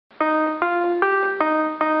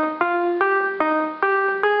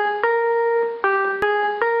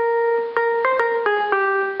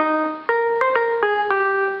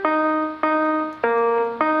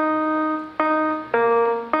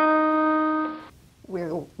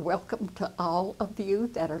welcome to all of you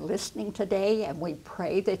that are listening today, and we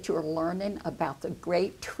pray that you're learning about the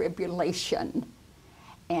Great Tribulation.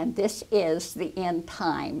 And this is the end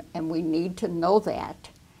time, and we need to know that.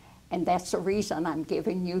 And that's the reason I'm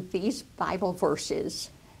giving you these Bible verses,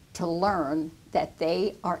 to learn that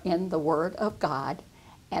they are in the Word of God,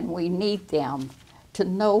 and we need them to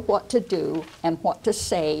know what to do and what to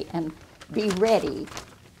say and be ready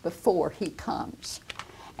before He comes.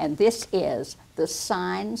 And this is the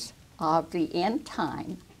signs of the end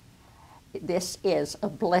time. This is a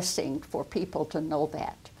blessing for people to know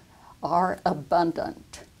that, are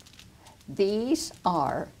abundant. These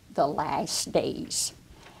are the last days.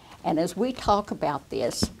 And as we talk about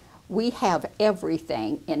this, we have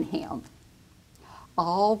everything in Him.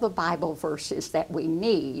 All the Bible verses that we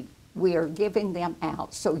need, we are giving them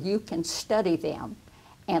out so you can study them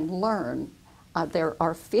and learn. There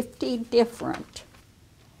are 50 different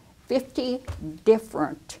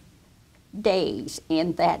days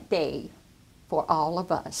in that day for all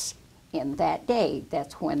of us. In that day,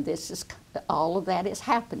 that's when all of that is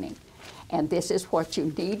happening. And this is what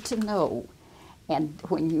you need to know. And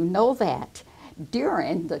when you know that,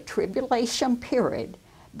 during the tribulation period,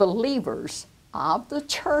 believers of the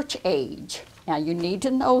church age, now you need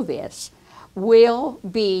to know this, will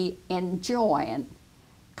be enjoying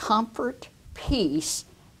comfort, peace,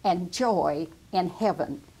 and joy in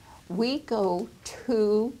heaven. We go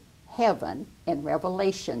to heaven in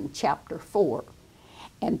Revelation chapter 4.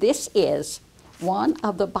 And this is one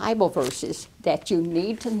of the Bible verses that you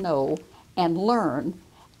need to know and learn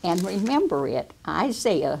and remember it.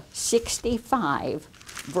 Isaiah 65,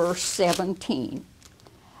 verse 17.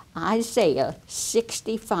 Isaiah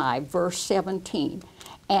 65, verse 17.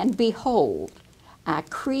 And behold, I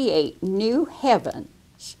create new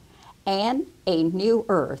heavens and a new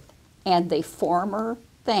earth, and the former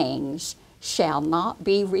things shall not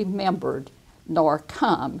be remembered, nor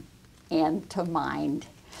come into mind.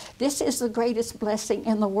 This is the greatest blessing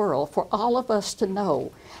in the world for all of us to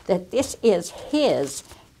know that this is His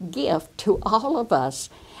gift to all of us,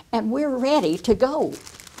 and we're ready to go.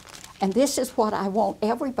 And this is what I want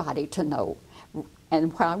everybody to know.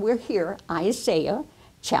 And while we're here, Isaiah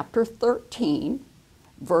chapter 13,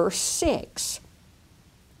 verse 6.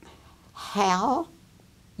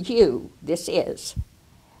 This is,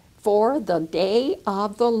 for the day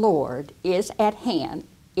of the Lord is at hand.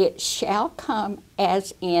 It shall come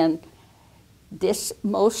as in this.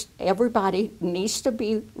 Everybody needs to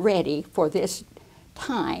be ready for this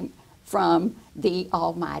time from the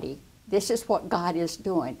Almighty. This is what God is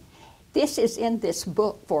doing. This is in this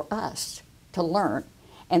book for us to learn.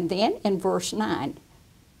 And then in verse 9,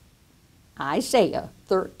 Isaiah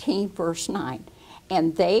 13, verse 9,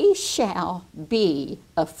 and they shall be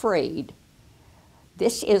afraid.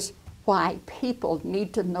 This is why people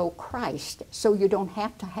need to know Christ, so you don't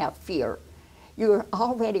have to have fear. You're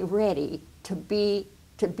already ready to be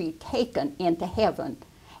taken into heaven.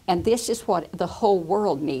 And this is what the whole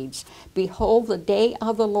world needs. Behold, the day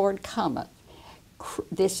of the Lord cometh.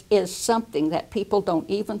 This is something that people don't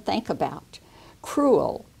even think about.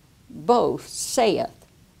 Cruel, both saith.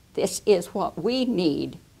 This is what we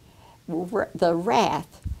need. The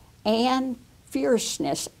wrath and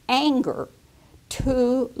fierceness, anger,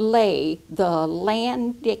 to lay the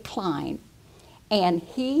land decline, and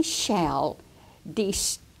He shall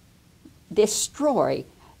destroy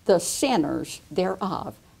the sinners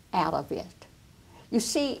thereof out of it. You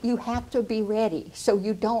see, you have to be ready, so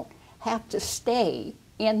you don't have to stay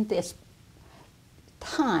in this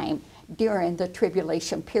time during the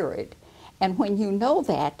tribulation period. And when you know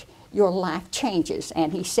that, your life changes.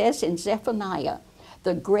 And He says in Zephaniah,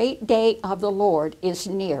 the great day of the Lord is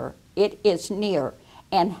near. It is near,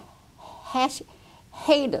 and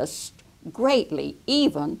hatest greatly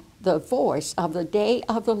even the voice of the day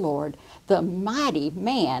of the Lord. The mighty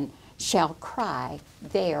man shall cry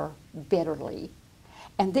there bitterly.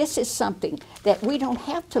 And this is something that we don't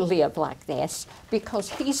have to live like this, because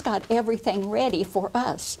He's got everything ready for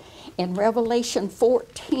us. In Revelation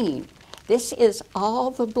 14, this is all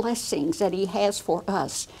the blessings that He has for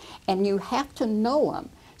us. And you have to know them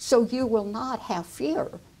so you will not have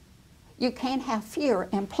fear. You can't have fear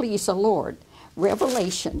and please the Lord.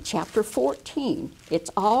 Revelation chapter 14,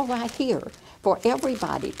 it's all right here for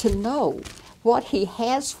everybody to know what He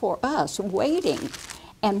has for us waiting.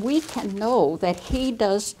 And we can know that He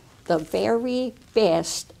does the very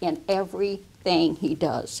best in everything He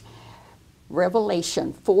does.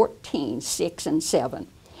 Revelation 14, 6 and 7.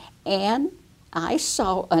 And I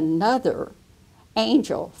saw another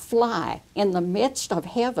angel fly in the midst of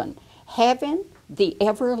heaven, having the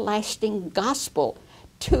everlasting gospel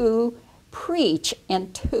to preach preach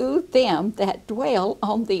unto them that dwell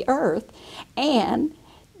on the earth, and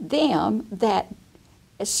them that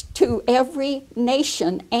to every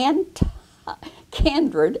nation and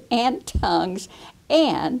kindred and tongues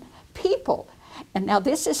and people. And now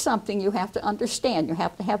this is something you have to understand. You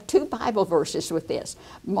have to have two Bible verses with this.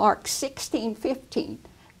 Mark 16:15,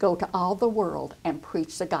 go to all the world and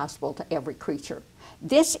preach the gospel to every creature.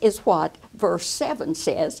 This is what verse 7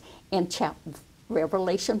 says in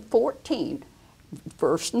Revelation 14,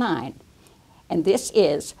 verse 9. And this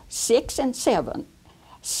is 6 and 7,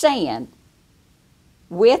 saying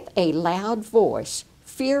with a loud voice,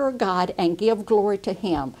 fear God and give glory to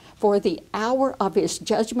him, for the hour of his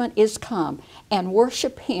judgment is come, and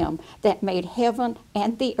worship him that made heaven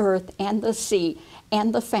and the earth and the sea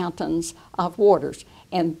and the fountains of waters.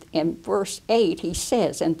 And in verse 8 he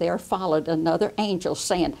says, and there followed another angel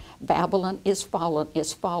saying, Babylon is fallen,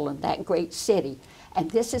 that great city.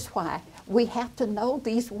 And this is why we have to know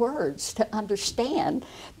these words to understand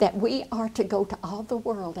that we are to go to all the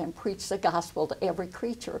world and preach the gospel to every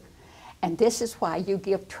creature. And this is why you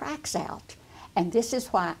give tracts out. And this is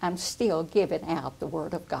why I'm still giving out the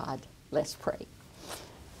Word of God. Let's pray.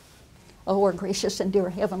 Oh, our gracious and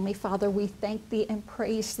dear Heavenly Father, we thank Thee and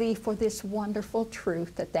praise Thee for this wonderful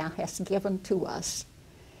truth that Thou hast given to us.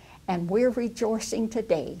 And we're rejoicing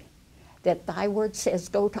today that Thy Word says,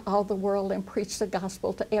 go to all the world and preach the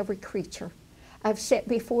gospel to every creature. I've set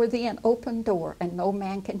before Thee an open door, and no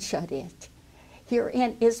man can shut it.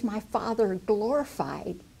 Herein is my Father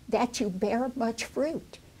glorified, that you bear much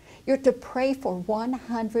fruit. You're to pray for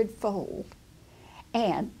 100-fold.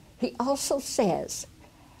 And He also says,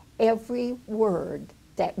 every word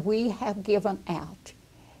that we have given out,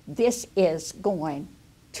 this is going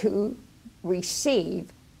to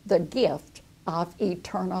receive the gift of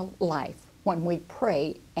eternal life when we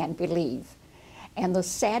pray and believe. And the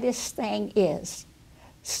saddest thing is,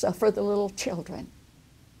 suffer the little children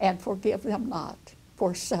and forgive them not,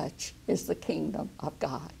 for such is the kingdom of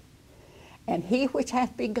God. And he which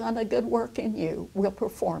hath begun a good work in you will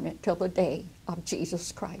perform it till the day of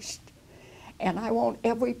Jesus Christ. And I want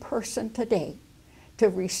every person today to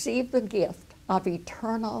receive the gift of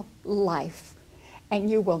eternal life. And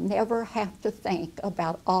you will never have to think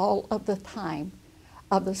about all of the time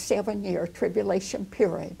of the 7-year tribulation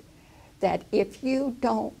period, that if you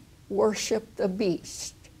don't worship the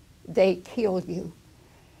beast, they kill you.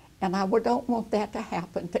 And I don't want that to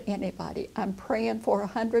happen to anybody. I'm praying for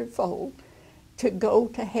 100-fold to go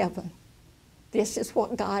to heaven. This is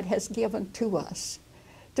what God has given to us,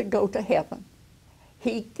 to go to heaven.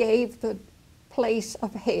 He gave the place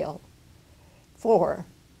of hell for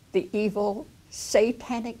the evil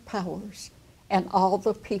satanic powers and all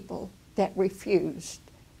the people that refused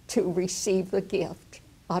to receive the gift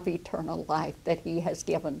of eternal life that He has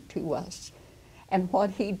given to us. And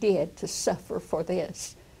what He did to suffer for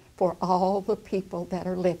this, for all the people that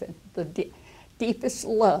are living, the deepest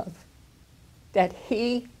love, that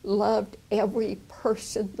He loved every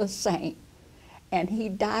person the same. And He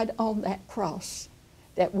died on that cross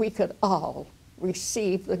that we could all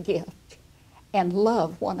receive the gift and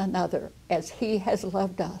love one another as He has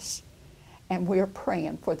loved us. And we're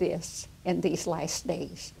praying for this in these last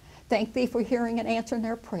days. Thank Thee for hearing and answering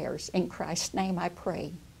our prayers. In Christ's name I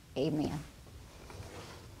pray. Amen.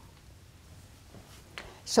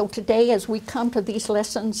 So today, as we come to these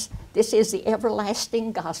lessons, this is the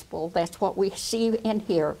everlasting gospel. That's what we see in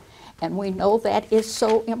here. And we know that is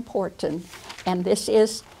so important. And this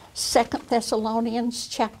is 2 Thessalonians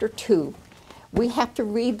chapter 2. We have to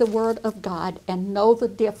read the Word of God and know the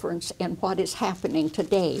difference in what is happening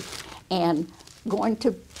today and going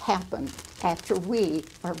to happen after we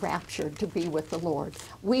are raptured to be with the Lord.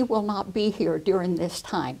 We will not be here during this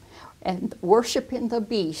time. And worshiping the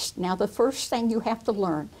beast. Now the first thing you have to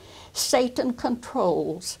learn, Satan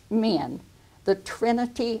controls men, the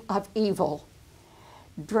trinity of evil,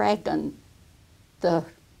 dragon, the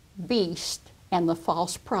beast, and the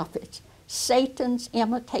false prophets. Satan's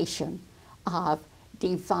imitation of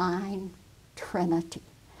divine Trinity.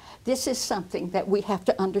 This is something that we have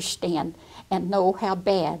to understand and know how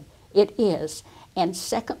bad it is. And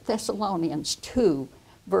 2 Thessalonians 2,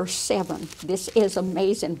 verse 7, this is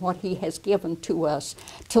amazing what He has given to us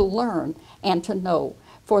to learn and to know.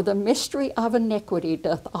 For the mystery of iniquity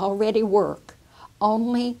doth already work.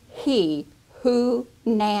 Only he who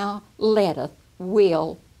now letteth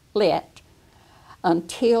will let,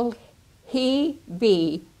 until he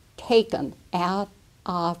be taken out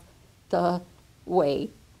of the way.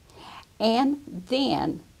 And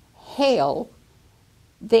then hell,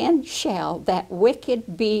 then shall that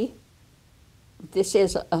wicked be, this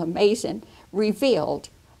is amazing, revealed,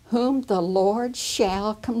 whom the Lord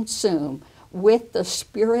shall consume with the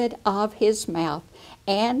spirit of his mouth,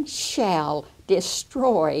 and shall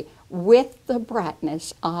destroy with the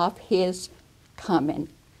brightness of his coming.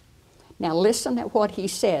 Now listen at what he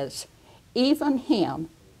says. Even him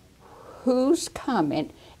whose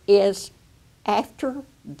coming is after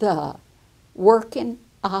the working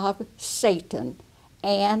of Satan,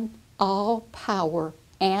 and all power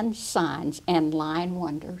and signs and lying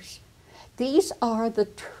wonders. These are the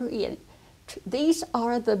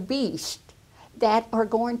beasts that are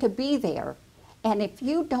going to be there. And if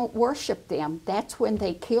you don't worship them, that's when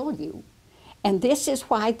they kill you. And this is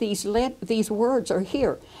why these words are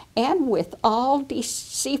here. And with all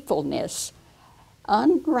deceitfulness,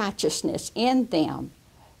 unrighteousness in them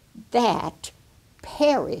that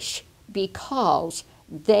perish, because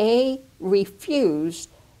they refuse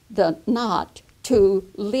not to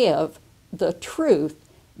live the truth,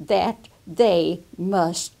 that they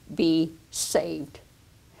must be saved.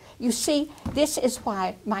 You see, this is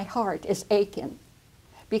why my heart is aching,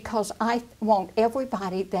 because I want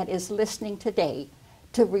everybody that is listening today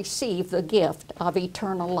to receive the gift of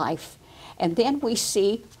eternal life. And then we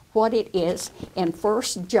see what it is in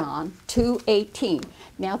 1 John 2:18.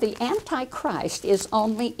 Now the Antichrist is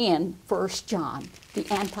only in 1 John. The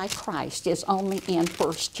Antichrist is only in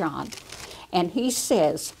 1 John. And he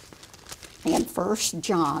says in 1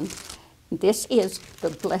 John, this is the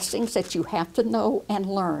blessings that you have to know and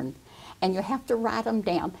learn. And you have to write them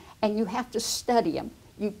down, and you have to study them.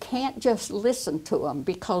 You can't just listen to them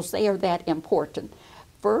because they are that important.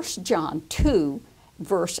 1 John 2,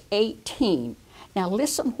 verse 18. Now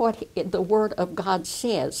listen what the Word of God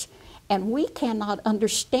says. And we cannot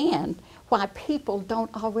understand why people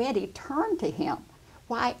don't already turn to Him.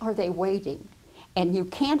 Why are they waiting? And you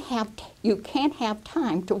can't have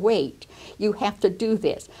time to wait. You have to do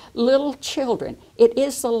this. Little children, it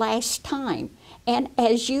is the last time. And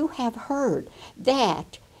as you have heard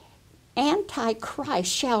that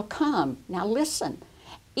Antichrist shall come. Now listen,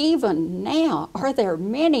 even now are there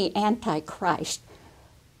many Antichrists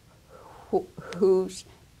whose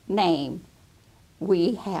name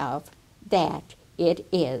we have, that it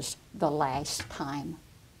is the last time.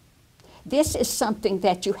 This is something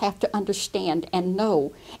that you have to understand and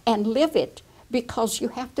know and live it, because you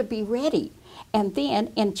have to be ready. And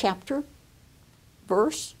then in chapter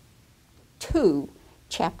 2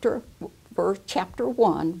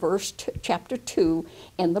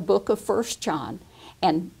 in the book of 1 John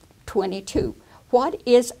and 22. What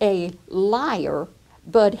is a liar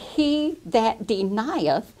but he that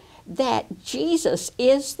denieth that Jesus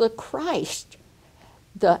is the Christ,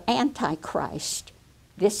 the Antichrist?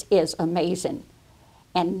 This is amazing.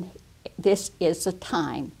 And this is the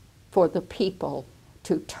time for the people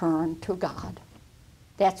to turn to God.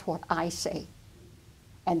 That's what I say.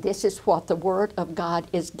 And this is what the Word of God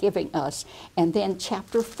is giving us. And then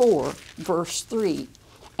chapter 4, verse 3.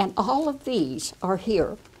 And all of these are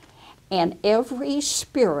here. And every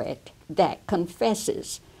spirit that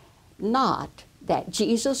confesses not that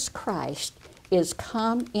Jesus Christ is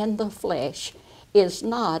come in the flesh is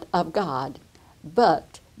not of God,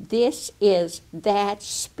 but this is that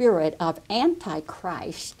spirit of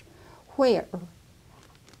Antichrist, whereof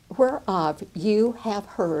you have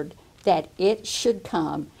heard that it should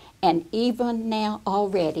come, and even now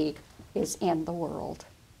already is in the world.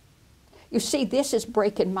 You see, this is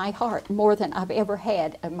breaking my heart more than I've ever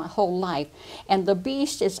had in my whole life. And the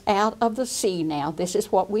beast is out of the sea now. This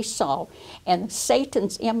is what we saw. And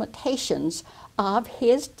Satan's imitations of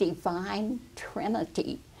his divine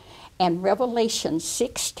Trinity. And Revelation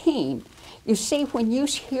 16, you see, when you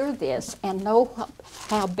hear this and know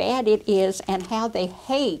how bad it is and how they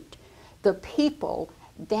hate the people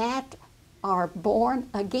that are born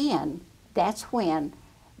again, that's when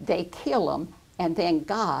they kill them, and then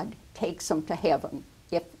God takes them to heaven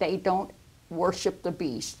if they don't worship the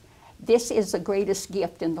beast. This is the greatest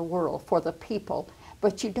gift in the world for the people,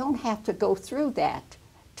 but you don't have to go through that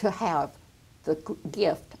to have the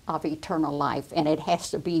gift of eternal life, and it has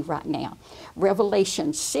to be right now.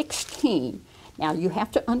 Revelation 16. Now you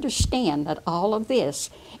have to understand that all of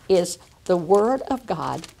this is the Word of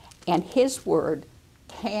God, and His Word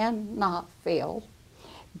cannot fail.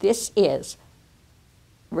 This is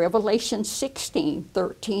Revelation 16,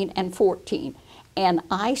 13, and 14. And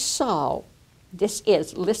I saw, this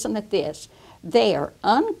is, listen to this, there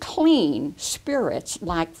unclean spirits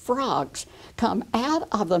like frogs come out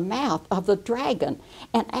of the mouth of the dragon,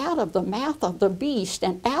 and out of the mouth of the beast,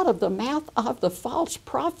 and out of the mouth of the false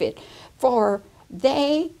prophet, for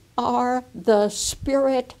they are the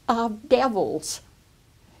spirit of devils.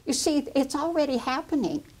 You see, it's already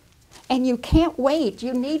happening. And you can't wait.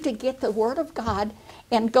 You need to get the Word of God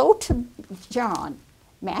and go to John,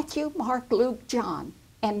 Matthew, Mark, Luke, John,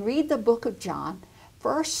 and read the book of John,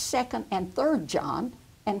 1st, 2nd, and 3rd John,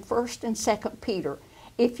 and 1st and 2nd Peter.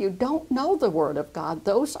 If you don't know the Word of God,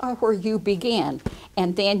 those are where you begin,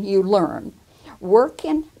 and then you learn.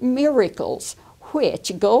 Working miracles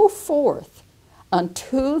which go forth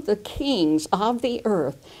unto the kings of the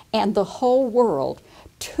earth and the whole world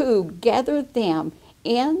to gather them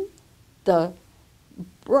in the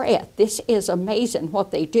breath. This is amazing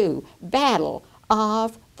what they do. Battle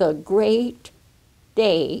of the great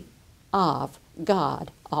day of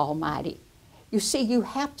God Almighty. You see, you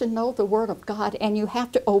have to know the Word of God and you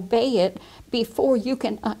have to obey it before you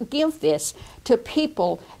can give this to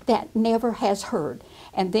people that never has heard.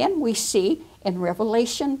 And then we see in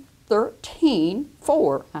Revelation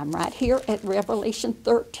 13:4, I'm right here at Revelation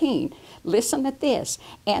 13. Listen at this.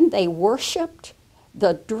 And they worshiped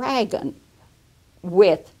the dragon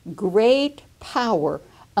with great power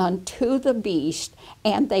unto the beast,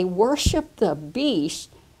 and they worshiped the beast,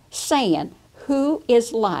 saying, Who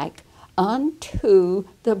is like unto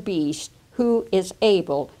the beast, who is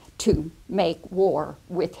able to make war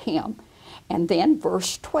with him? And then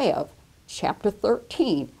verse 12, chapter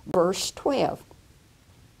 13, verse 12.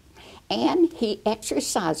 And he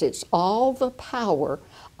exercises all the power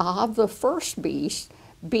of the first beast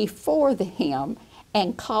before him,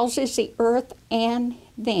 and causes the earth and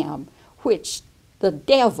them, which the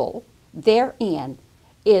devil therein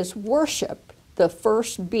is worshipped, the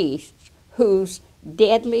first beast whose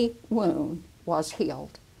deadly wound was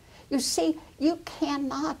healed. You see, you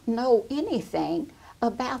cannot know anything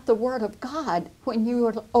about the Word of God when you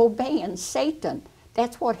are obeying Satan.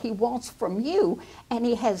 That's what he wants from you, and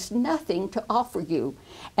he has nothing to offer you.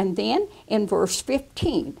 And then in verse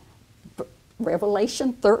 15,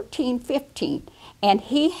 Revelation 13:15, and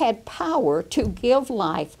he had power to give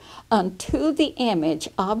life unto the image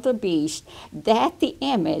of the beast, that the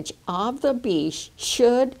image of the beast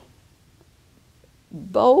should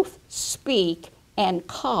both speak and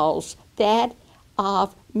cause that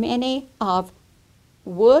of many of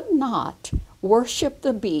would not worship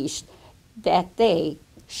the beast, that they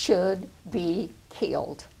should be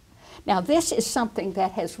killed. Now this is something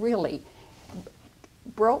that has really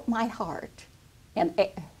broke my heart and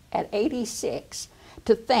at 86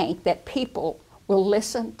 to think that people will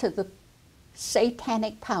listen to the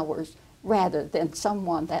satanic powers rather than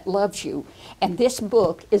someone that loves you. And this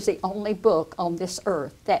book is the only book on this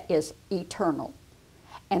earth that is eternal,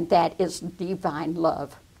 and that is divine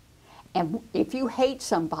love. And if you hate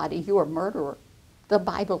somebody, you're a murderer. The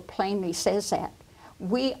Bible plainly says that.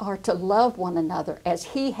 We are to love one another as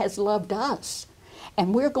he has loved us.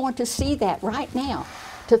 And we're going to see that right now,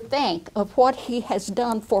 to think of what he has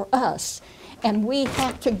done for us. And we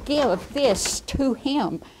have to give this to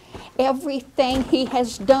him. Everything he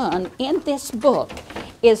has done in this book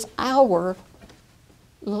is our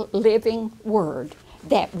living word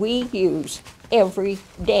that we use every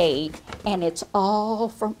day. And it's all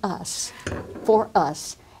from us, for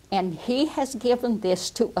us. And he has given this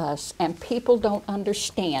to us, and people don't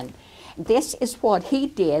understand. This is what he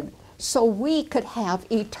did so we could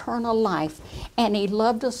have eternal life, and he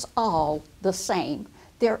loved us all the same.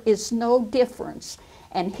 There is no difference.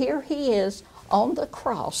 And here he is on the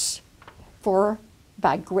cross. For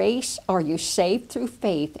by grace are you saved through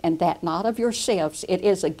faith, and that not of yourselves. It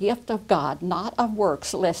is a gift of God, not of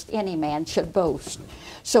works, lest any man should boast.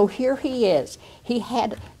 So here he is. He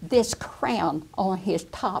had this crown on his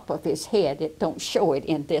top of his head. It don't show it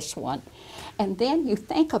in this one. And then you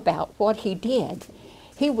think about what he did.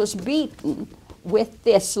 He was beaten with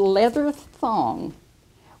this leather thong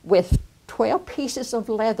with 12 pieces of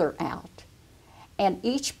leather out. And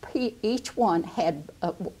each one had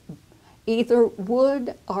either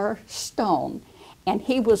wood or stone. And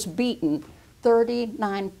he was beaten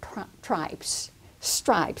 39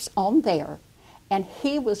 stripes on there. And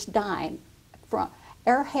he was dying.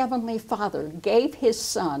 Our Heavenly Father gave his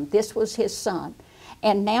Son. This was his Son.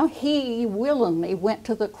 And now he willingly went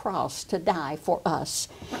to the cross to die for us.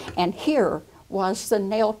 And here was the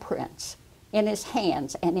nail prints in his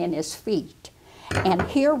hands and in his feet. And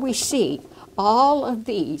here we see all of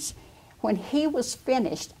these. When he was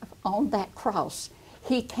finished on that cross,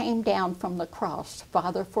 he came down from the cross.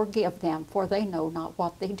 Father, forgive them, for they know not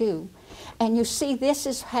what they do. And you see, this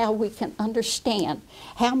is how we can understand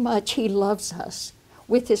how much he loves us.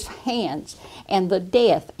 With his hands and the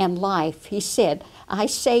death and life, he said, I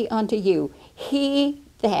say unto you, he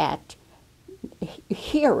that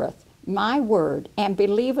heareth my word and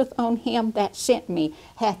believeth on him that sent me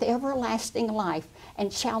hath everlasting life,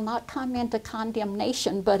 and shall not come into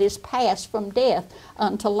condemnation, but is passed from death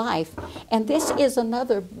unto life. And this is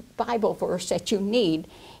another Bible verse that you need.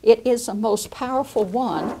 It is the most powerful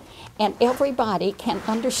one, and everybody can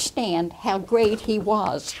understand how great he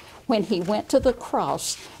was when he went to the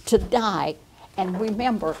cross to die. And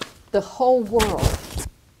remember, the whole world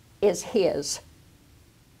is his.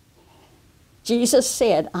 Jesus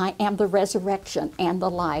said, I am the resurrection and the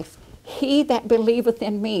life. He that believeth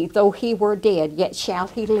in me, though he were dead, yet shall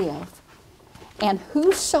he live. And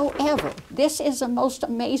whosoever, this is the most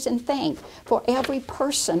amazing thing for every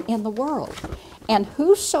person in the world, and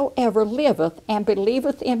whosoever liveth and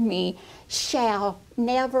believeth in me shall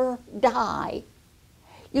never die.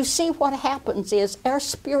 You see, what happens is our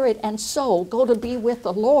spirit and soul go to be with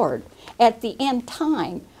the Lord at the end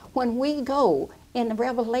time. When we go in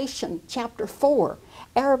Revelation chapter 4,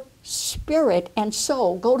 our spirit and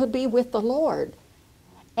soul go to be with the Lord.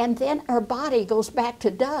 And then our body goes back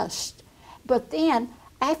to dust. But then,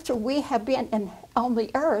 after we have been on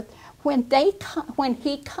the earth, when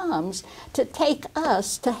he comes to take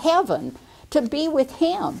us to heaven, to be with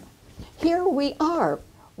him, here we are.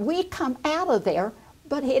 We come out of there,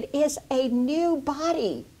 but it is a new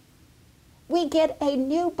body. We get a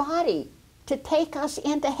new body to take us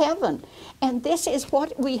into heaven. And this is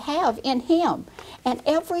what we have in him. And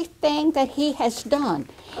everything that he has done,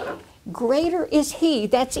 greater is he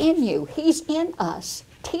that's in you. He's in us,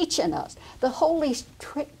 teaching us. The Holy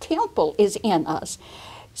Temple is in us.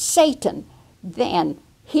 Satan, then,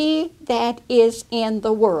 he that is in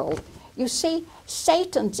the world. You see,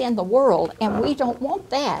 Satan's in the world, and we don't want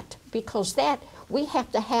that, because that we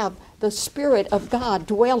have to have the Spirit of God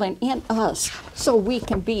dwelling in us so we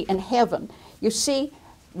can be in heaven. You see,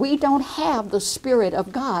 we don't have the Spirit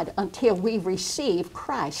of God until we receive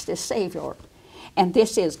Christ as Savior. And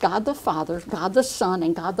this is God the Father, God the Son,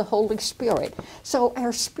 and God the Holy Spirit. So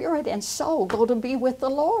our spirit and soul go to be with the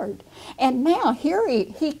Lord. And now here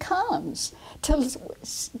he comes to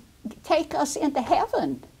take us into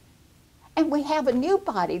heaven. And we have a new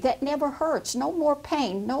body that never hurts, no more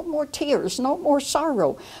pain, no more tears, no more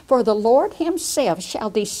sorrow. For the Lord himself shall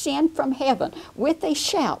descend from heaven with a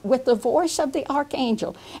shout, with the voice of the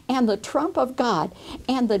archangel, and the trump of God,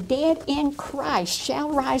 and the dead in Christ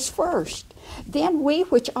shall rise first. Then we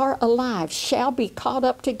which are alive shall be caught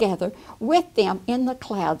up together with them in the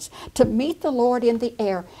clouds to meet the Lord in the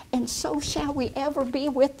air, and so shall we ever be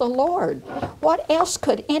with the Lord. What else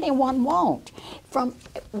could anyone want from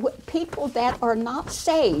people that are not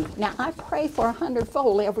saved? Now, I pray for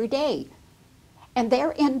 100-fold every day, and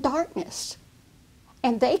they're in darkness,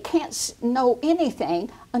 and they can't know anything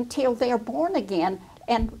until they're born again.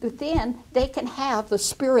 And then they can have the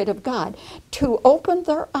Spirit of God to open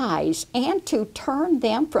their eyes and to turn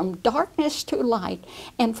them from darkness to light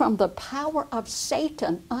and from the power of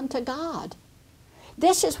Satan unto God.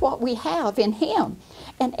 This is what we have in him.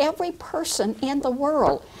 And every person in the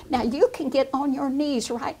world, now you can get on your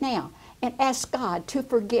knees right now and ask God to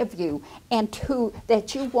forgive you and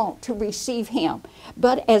that you want to receive him.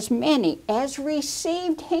 But as many as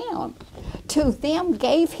received him, to them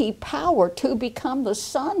gave he power to become the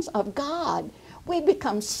sons of God. We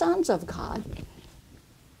become sons of God,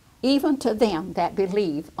 even to them that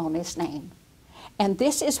believe on his name. And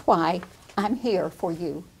this is why I'm here for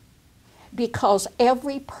you. Because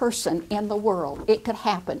every person in the world, it could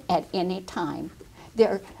happen at any time.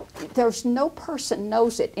 There's no person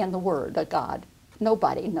knows it in the Word of God.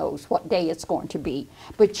 Nobody knows what day it's going to be.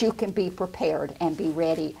 But you can be prepared and be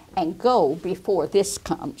ready and go before this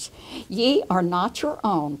comes. Ye are not your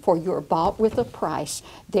own, for you are bought with a price.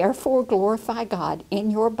 Therefore glorify God in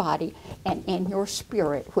your body and in your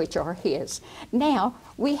spirit, which are his. Now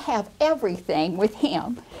we have everything with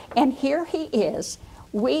him, and here he is.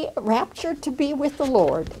 We raptured to be with the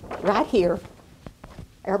Lord right here.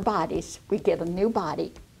 Our bodies, we get a new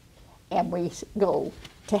body, and we go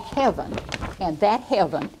to heaven, and that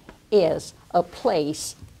heaven is a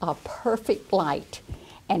place of perfect light.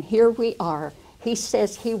 And here we are. He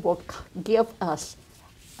says he will give us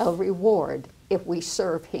a reward if we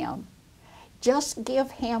serve him. Just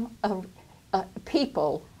give him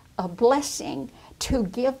people a blessing to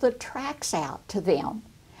give the tracts out to them.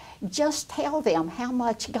 Just tell them how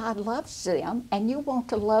much God loves them, and you want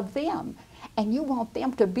to love them. And you want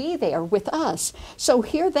them to be there with us. So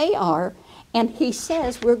here they are, and he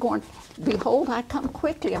says, we're going, behold, I come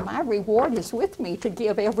quickly, and my reward is with me to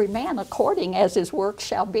give every man according as his work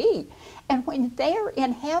shall be. And when they're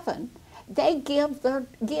in heaven, they give their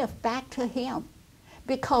gift back to him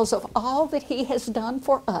because of all that he has done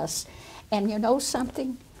for us. And you know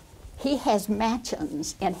something? He has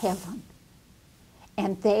mansions in heaven,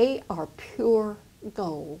 and they are pure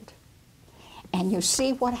gold. And you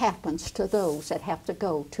see what happens to those that have to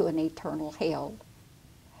go to an eternal hell.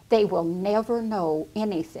 They will never know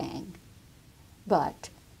anything. But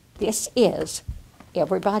this is,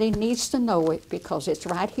 everybody needs to know it because it's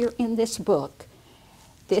right here in this book.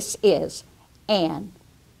 This is, and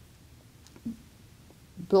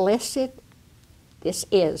blessed, this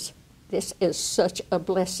is such a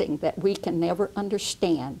blessing that we can never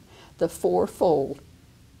understand, the fourfold,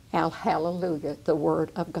 hallelujah, the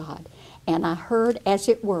word of God. And I heard, as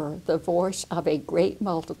it were, the voice of a great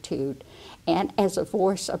multitude, and as a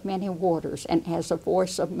voice of many waters, and as a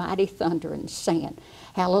voice of mighty thunder, and saying,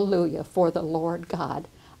 hallelujah, for the Lord God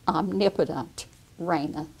omnipotent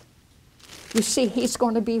reigneth. You see, he's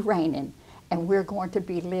going to be reigning, and we're going to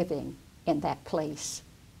be living in that place.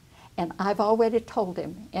 And I've already told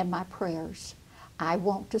him in my prayers, I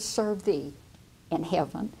want to serve thee in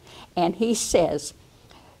heaven. And he says,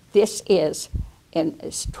 this is in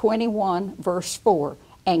 21 verse 4,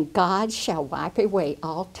 and God shall wipe away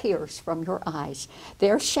all tears from your eyes.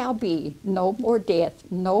 There shall be no more death,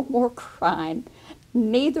 no more crying,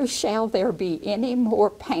 neither shall there be any more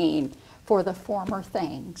pain, for the former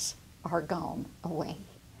things are gone away.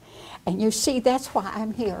 And you see, that's why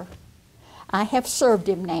I'm here. I have served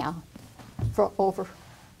him now for over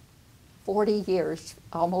 40 years,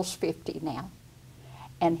 almost 50 now.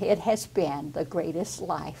 And it has been the greatest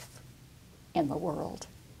life in the world.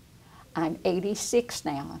 I'm 86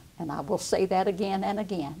 now, and I will say that again and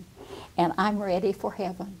again. And I'm ready for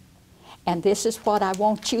heaven. And this is what I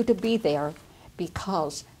want you to be there,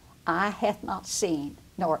 because eye hath not seen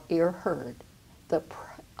nor ear heard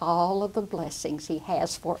all of the blessings he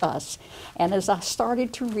has for us. And as I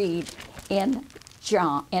started to read in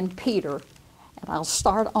Peter, and I'll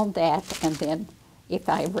start on that, and then if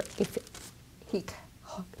he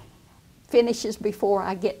finishes before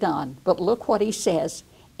I get done. But look what he says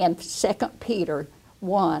in 2 Peter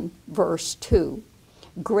 1, verse 2.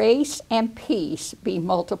 Grace and peace be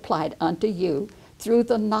multiplied unto you through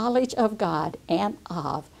the knowledge of God and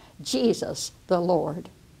of Jesus the Lord.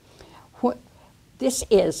 This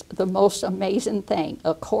is the most amazing thing,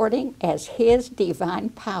 according as his divine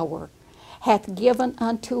power hath given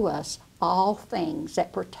unto us all things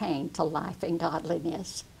that pertain to life and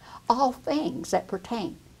godliness. All things that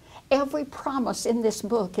pertain. Every promise in this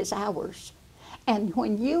book is ours. And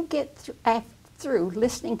when you get through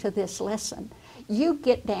listening to this lesson, you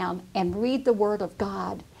get down and read the Word of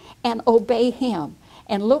God and obey him.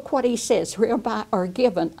 And look what he says, whereby are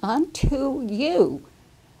given unto you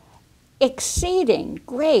exceeding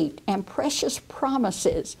great and precious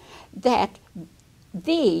promises, that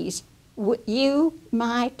these you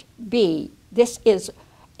might be. This is,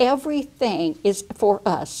 everything is for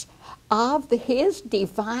us, of his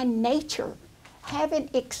divine nature, having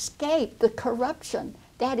escaped the corruption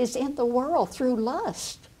that is in the world through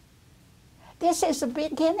lust. This is the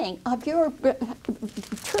beginning of your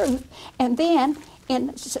truth. And then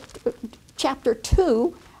in chapter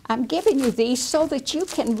 2, I'm giving you these so that you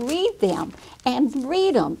can read them and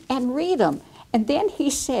read them and read them. And then he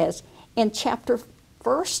says in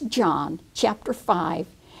 1 John chapter 5,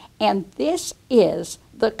 and this is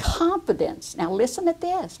the confidence. Now listen to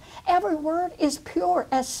this. Every word is pure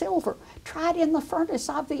as silver, tried in the furnace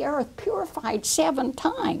of the earth, purified 7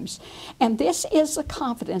 times. And this is the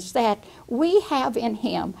confidence that we have in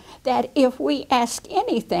him, that if we ask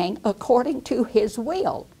anything according to his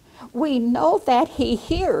will, we know that he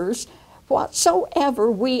hears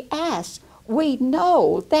whatsoever we ask. We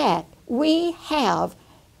know that we have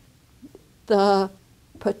the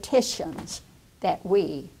petitions that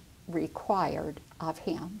we required of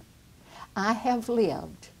him. I have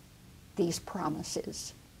lived these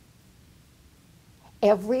promises.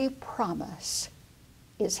 Every promise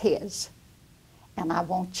is his. And I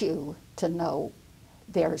want you to know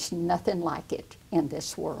there's nothing like it in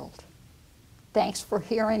this world. Thanks for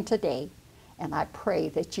hearing today, and I pray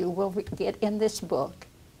that you will get in this book,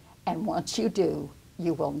 and once you do,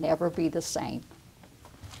 you will never be the same.